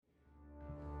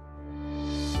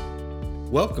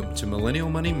Welcome to Millennial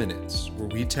Money Minutes, where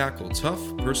we tackle tough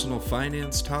personal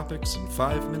finance topics in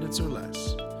 5 minutes or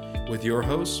less. With your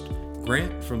host,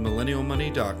 Grant from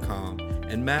MillennialMoney.com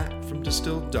and Matt from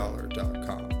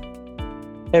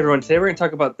DistilledDollar.com. Hey everyone, today we're going to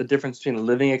talk about the difference between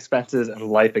living expenses and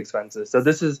life expenses. So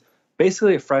this is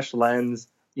basically a fresh lens,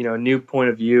 a new point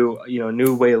of view, a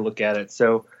new way to look at it.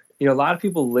 So, a lot of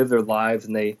people live their lives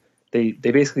and they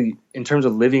basically, in terms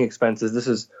of living expenses, this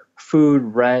is food,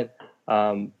 rent,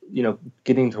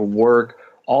 getting to work,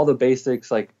 all the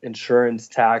basics like insurance,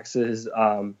 taxes,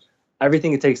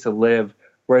 everything it takes to live.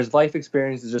 Whereas life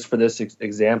experiences, just for this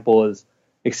example, is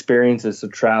experiences, so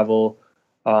travel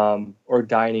or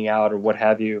dining out or what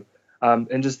have you.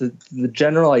 And just the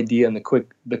general idea and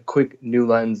the quick new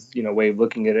lens, way of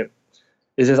looking at it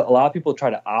is just a lot of people try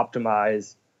to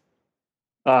optimize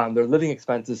their living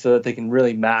expenses so that they can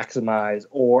really maximize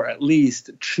or at least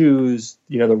choose,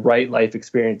 the right life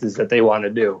experiences that they want to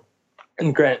do.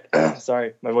 And Grant,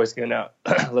 sorry, my voice getting out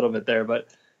a little bit there, but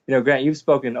Grant, you've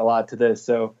spoken a lot to this,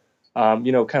 so kind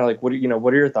of like what are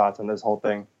your thoughts on this whole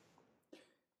thing?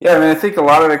 Yeah, I think a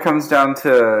lot of it comes down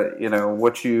to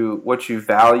what you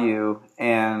value,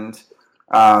 and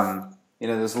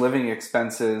those living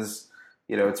expenses.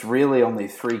 It's really only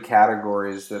three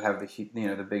categories that have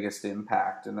the biggest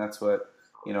impact, and that's what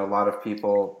a lot of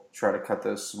people try to cut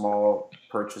those small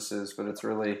purchases, but it's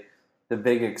really the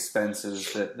big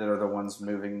expenses that are the ones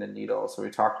moving the needle. So we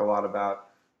talked a lot about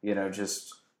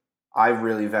I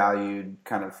really valued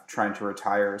kind of trying to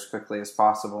retire as quickly as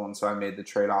possible, and so I made the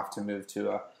trade-off to move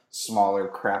to a smaller,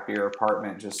 crappier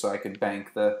apartment just so I could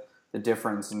bank the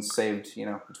difference, and saved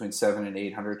between $700 and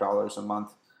 $800 a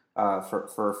month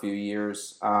for a few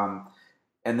years.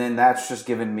 And then that's just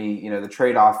given me, the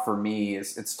trade-off for me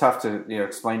is it's tough to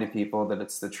explain to people that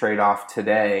it's the trade-off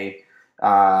today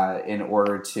in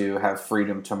order to have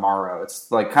freedom tomorrow. It's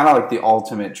kind of like the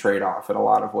ultimate trade-off in a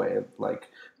lot of ways, like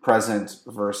present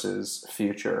versus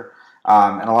future.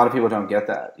 And a lot of people don't get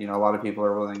that. A lot of people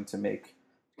are willing to make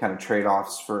kind of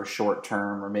trade-offs for a short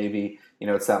term, or maybe,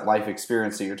 it's that life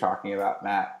experience that you're talking about,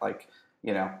 Matt,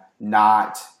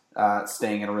 not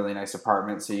staying in a really nice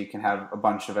apartment so you can have a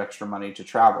bunch of extra money to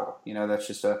travel. That's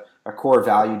just a core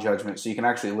value judgment. So you can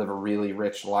actually live a really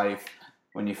rich life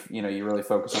when you really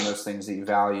focus on those things that you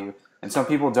value. And some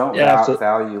people don't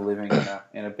value living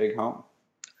in a big home.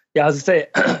 Yeah, I was going to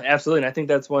say, absolutely. And I think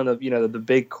that's one of, the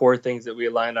big core things that we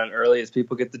aligned on early is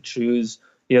people get to choose,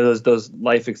 those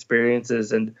life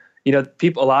experiences. And, a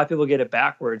lot of people get it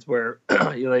backwards where,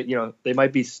 they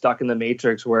might be stuck in the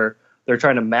matrix where they're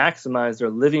trying to maximize their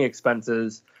living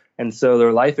expenses. And so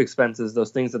their life expenses,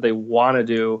 those things that they want to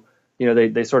do,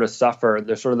 they sort of suffer.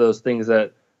 They're sort of those things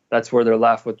that's where they're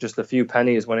left with just a few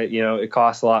pennies when it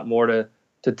costs a lot more to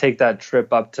take that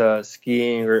trip up to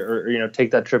skiing or take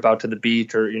that trip out to the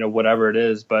beach or, whatever it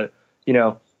is. But,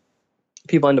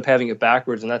 people end up having it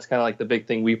backwards. And that's kind of like the big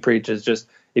thing we preach is just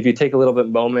if you take a little bit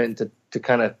moment to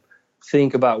kind of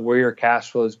think about where your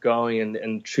cash flow is going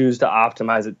and choose to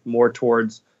optimize it more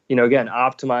towards, again,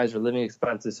 optimize your living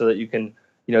expenses so that you can,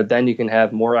 then you can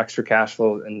have more extra cash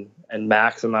flow and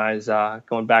maximize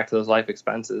going back to those life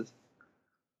expenses.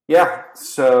 Yeah.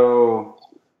 So,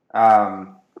 a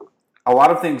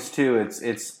lot of things too.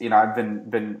 It's I've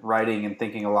been writing and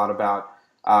thinking a lot about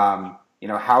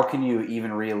how can you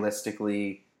even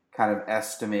realistically kind of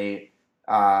estimate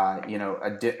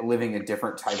living a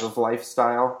different type of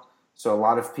lifestyle. So a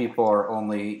lot of people are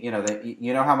only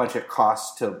how much it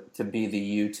costs to be the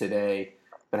you today,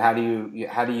 but how do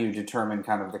you determine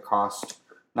kind of the cost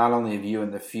not only of you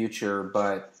in the future,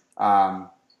 but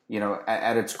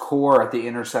at its core, at the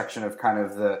intersection of kind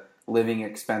of the living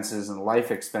expenses and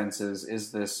life expenses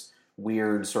is this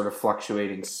weird sort of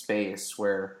fluctuating space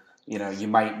where, you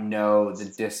might know the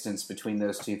distance between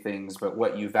those two things, but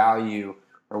what you value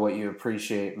or what you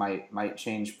appreciate might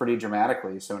change pretty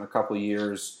dramatically. So in a couple of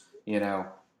years, you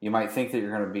might think that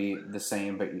you're going to be the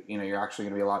same, but you're actually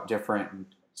going to be a lot different. And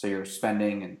so your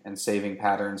spending and saving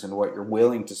patterns and what you're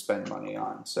willing to spend money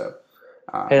on. So,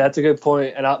 hey, that's a good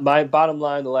point. And my bottom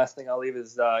line, the last thing I'll leave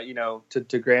is,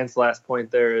 to Grant's last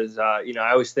point there is, I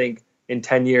always think in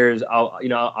 10 years,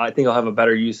 I think I'll have a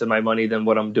better use of my money than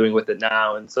what I'm doing with it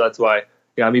now. And so that's why,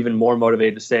 I'm even more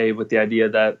motivated to save with the idea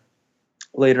that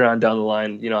later on down the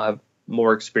line, I'll have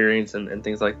more experience and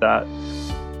things like that.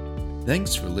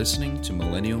 Thanks for listening to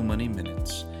Millennial Money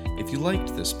Minutes. If you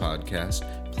liked this podcast,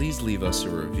 please leave us a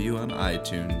review on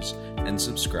iTunes and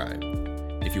subscribe.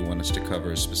 If you want us to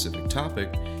cover a specific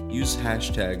topic, use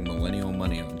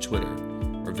 #MillennialMoney on Twitter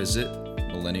or visit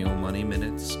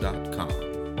MillennialMoneyMinutes.com.